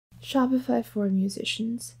Shopify for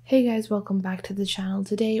musicians. Hey guys, welcome back to the channel.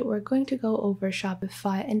 Today we're going to go over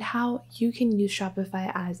Shopify and how you can use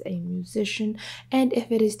Shopify as a musician and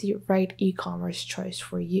if it is the right e-commerce choice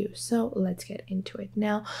for you. So let's get into it.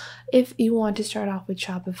 Now, if you want to start off with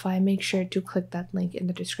Shopify, make sure to click that link in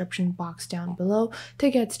the description box down below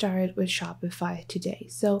to get started with Shopify today.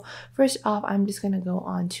 So first off, I'm just going to go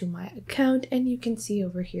on to my account and you can see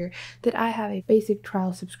over here that I have a basic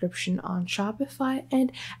trial subscription on Shopify,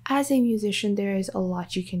 and as a musician, there is a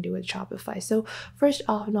lot you can do with Shopify. So first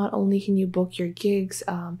off, not only can you book your gigs,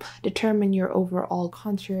 determine your overall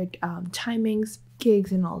concert timings,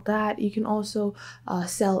 gigs and all that, you can also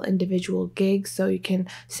sell individual gigs. So you can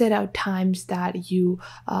set out times that you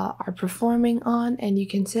are performing on, and you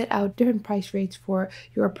can set out different price rates for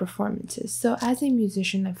your performances. So as a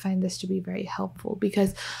musician, I find this to be very helpful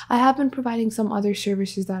because I have been providing some other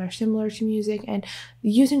services that are similar to music, and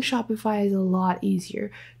using Shopify is a lot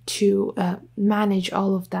easier to manage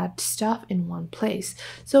all of that stuff in one place.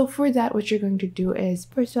 So for that, what you're going to do is,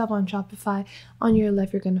 first off, on Shopify, on your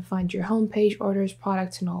left, you're going to find your homepage, orders,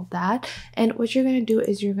 products, and all that. And what you're going to do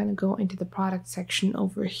is you're going to go into the product section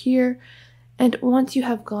over here. And once you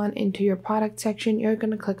have gone into your product section, you're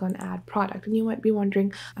going to click on add product. And you might be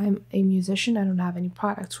wondering, I'm a musician, I don't have any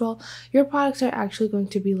products. Well, your products are actually going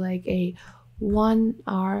to be like a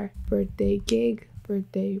 1-hour birthday gig,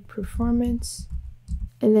 birthday performance.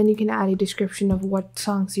 And then you can add a description of what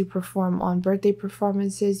songs you perform on birthday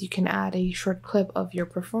performances. You can add a short clip of your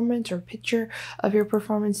performance or picture of your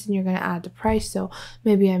performance, and you're going to add the price. So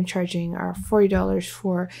maybe I'm charging $40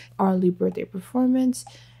 for hourly birthday performance.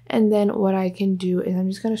 And then what I can do is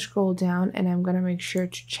I'm just going to scroll down and I'm going to make sure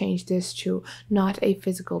to change this to not a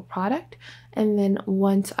physical product. And then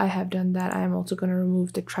once I have done that, I'm also going to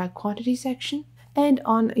remove the track quantity section. And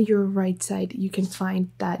on your right side, you can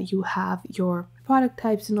find that you have your product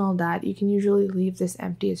types and all that. You can usually leave this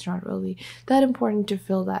empty. It's not really that important to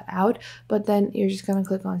fill that out, but then you're just going to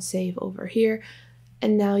click on save over here.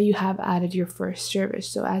 And now you have added your first service.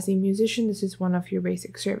 So as a musician, this is one of your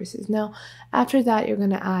basic services. Now, after that, you're going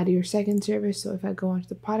to add your second service. So if I go into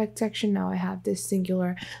the product section, now I have this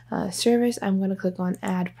singular service. I'm going to click on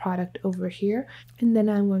add product over here. And then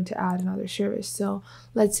I'm going to add another service. So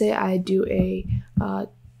let's say I do a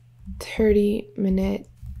 30-minute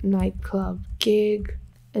nightclub gig.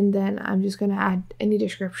 And then I'm just going to add any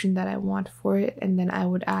description that I want for it. And then I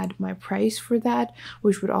would add my price for that,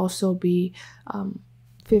 which would also be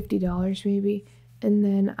 $50 maybe. And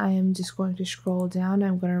then I am just going to scroll down.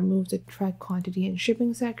 I'm going to remove the track quantity and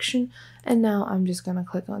shipping section. And now I'm just going to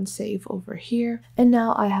click on save over here. And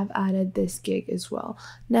now I have added this gig as well.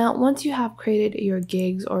 Now, once you have created your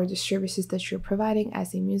gigs or the services that you're providing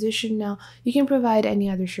as a musician, now you can provide any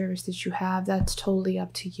other service that you have. That's totally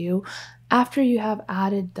up to you. After you have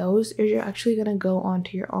added those, you're actually going to go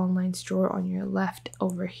onto your online store on your left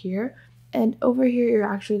over here. And over here, you're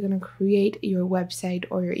actually going to create your website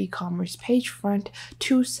or your e-commerce page front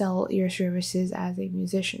to sell your services as a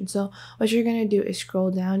musician. So what you're going to do is scroll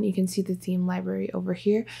down. You can see the theme library over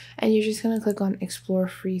here, and you're just going to click on explore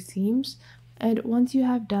free themes. And once you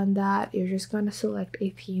have done that, you're just going to select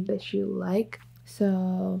a theme that you like.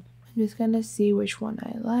 So I'm just going to see which one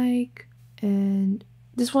I like. And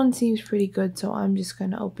this one seems pretty good, so I'm just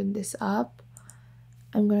going to open this up.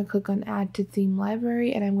 I'm going to click on add to theme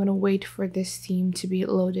library, and I'm going to wait for this theme to be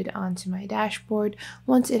loaded onto my dashboard.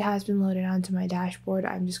 Once it has been loaded onto my dashboard,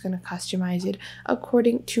 I'm just going to customize it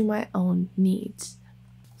according to my own needs.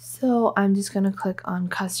 So I'm just going to click on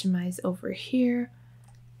customize over here.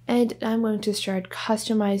 And I'm going to start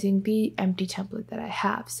customizing the empty template that I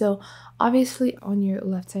have. So obviously on your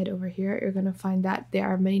left side over here, you're going to find that there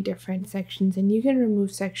are many different sections, and you can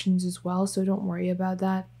remove sections as well. So don't worry about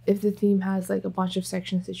that. If the theme has like a bunch of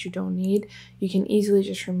sections that you don't need, you can easily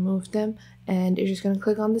just remove them. And you're just going to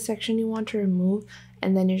click on the section you want to remove.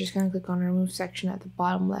 And then you're just going to click on remove section at the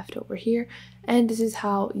bottom left over here. And this is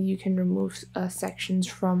how you can remove sections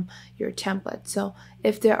from your template. So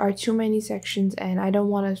if there are too many sections and I don't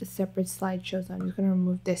want a separate slideshow, so I'm just going to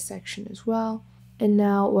remove this section as well. And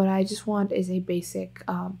now what I just want is a basic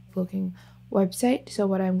looking website. So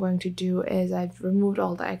what I'm going to do is I've removed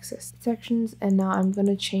all the excess sections, and now I'm going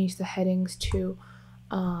to change the headings to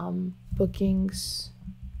bookings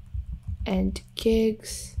and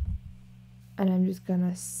gigs. And I'm just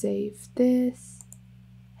gonna save this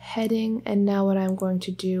heading. And now what I'm going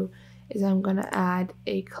to do is I'm gonna add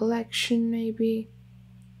a collection maybe.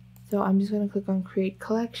 So I'm just gonna click on create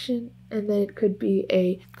collection, and then it could be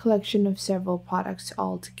a collection of several products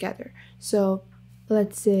all together. So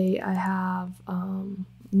let's say I have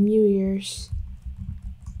New Year's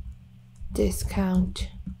discount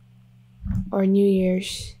or New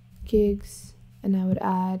Year's gigs, and I would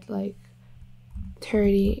add like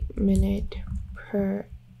 30-minute per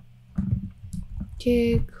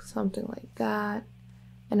gig, something like that.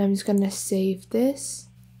 And I'm just gonna save this.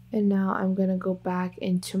 And now I'm gonna go back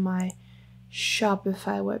into my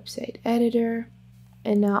Shopify website editor.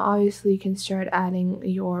 And now obviously you can start adding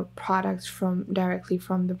your products directly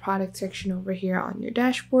from the product section over here on your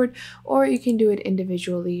dashboard, or you can do it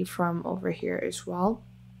individually from over here as well.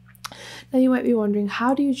 Now you might be wondering,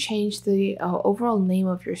 how do you change the overall name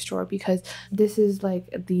of your store? Because this is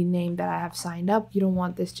like the name that I have signed up. You don't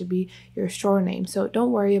want this to be your store name, so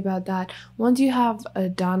don't worry about that. Once you have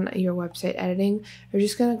done your website editing, you're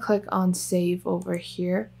just going to click on save over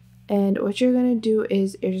here, and what you're going to do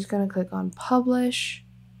is you're just going to click on publish,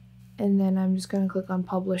 and then I'm just going to click on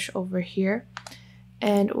publish over here.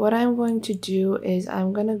 And what I'm going to do is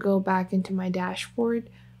I'm going to go back into my dashboard,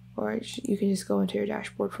 or you can just go into your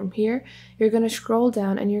dashboard from here. You're going to scroll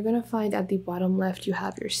down and you're going to find at the bottom left you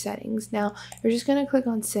have your settings. Now you're just going to click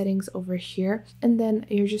on settings over here, and then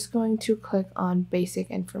you're just going to click on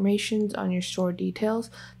basic information on your store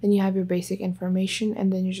details. Then you have your basic information,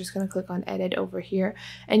 and then you're just going to click on edit over here,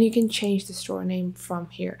 and you can change the store name from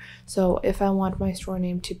here. So if I want my store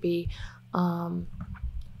name to be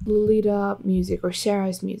Lolita Music or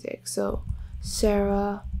Sarah's Music, so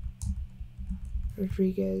Sarah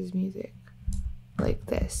Rodriguez Music, like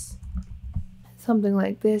this, something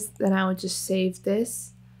like this, then I would just save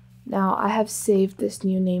this. Now I have saved this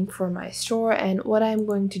new name for my store, and what I'm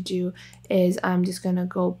going to do is I'm just going to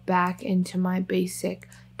go back into my basic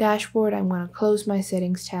dashboard. I'm going to close my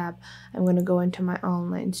settings tab. I'm going to go into my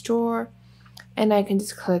online store, and I can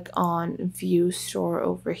just click on view store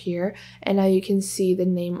over here, and now you can see the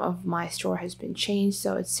name of my store has been changed,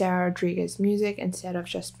 so it's Sarah Rodriguez Music instead of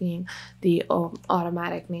just being the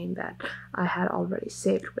automatic name that I had already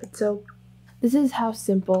saved with. So this is how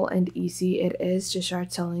simple and easy it is to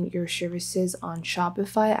start selling your services on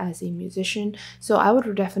Shopify as a musician. So I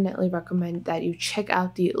would definitely recommend that you check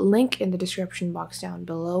out the link in the description box down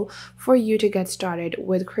below for you to get started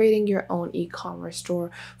with creating your own e-commerce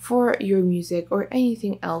store for your music or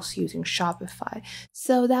anything else using Shopify.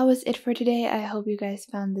 So that was it for today. I hope you guys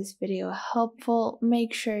found this video helpful.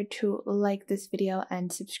 Make sure to like this video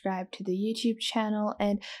and subscribe to the YouTube channel,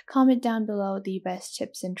 and comment down below the best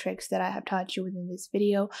tips and tricks that I have taught you within this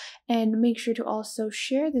video, and make sure to also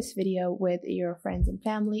share this video with your friends and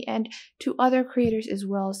family and to other creators as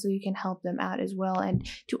well, so you can help them out as well, and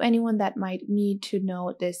to anyone that might need to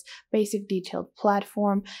know this basic detailed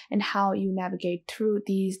platform and how you navigate through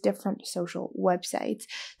these different social websites.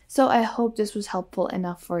 So I hope this was helpful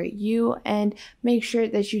enough for you, and make sure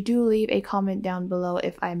that you do leave a comment down below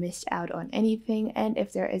if I missed out on anything and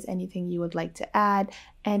if there is anything you would like to add,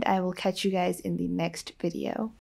 and I will catch you guys in the next video.